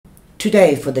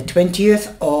Today, for the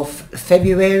 20th of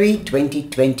February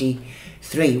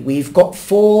 2023, we've got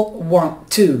 4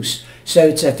 2s, so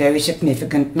it's a very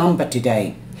significant number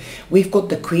today. We've got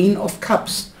the Queen of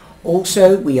Cups.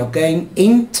 Also, we are going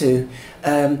into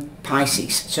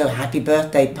Pisces, so happy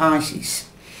birthday Pisces.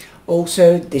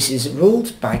 Also, this is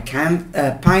ruled by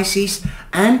Pisces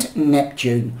and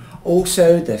Neptune.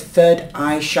 Also, the third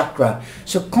eye chakra.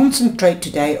 So concentrate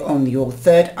today on your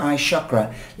third eye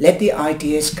chakra. Let the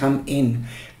ideas come in.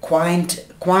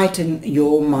 Quieten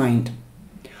your mind.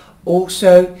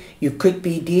 Also, you could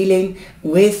be dealing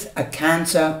with a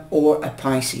Cancer or a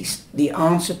Pisces. The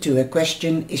answer to a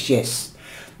question is yes.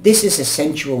 This is a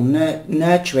sensual,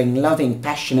 nurturing, loving,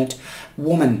 passionate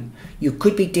woman. You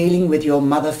could be dealing with your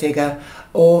mother figure,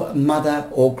 or mother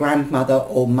or grandmother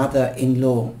or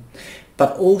mother-in-law.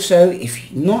 But also,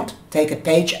 if not, take a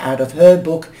page out of her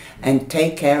book and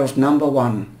take care of number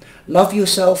 1. Love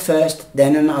yourself first,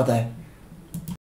 then another.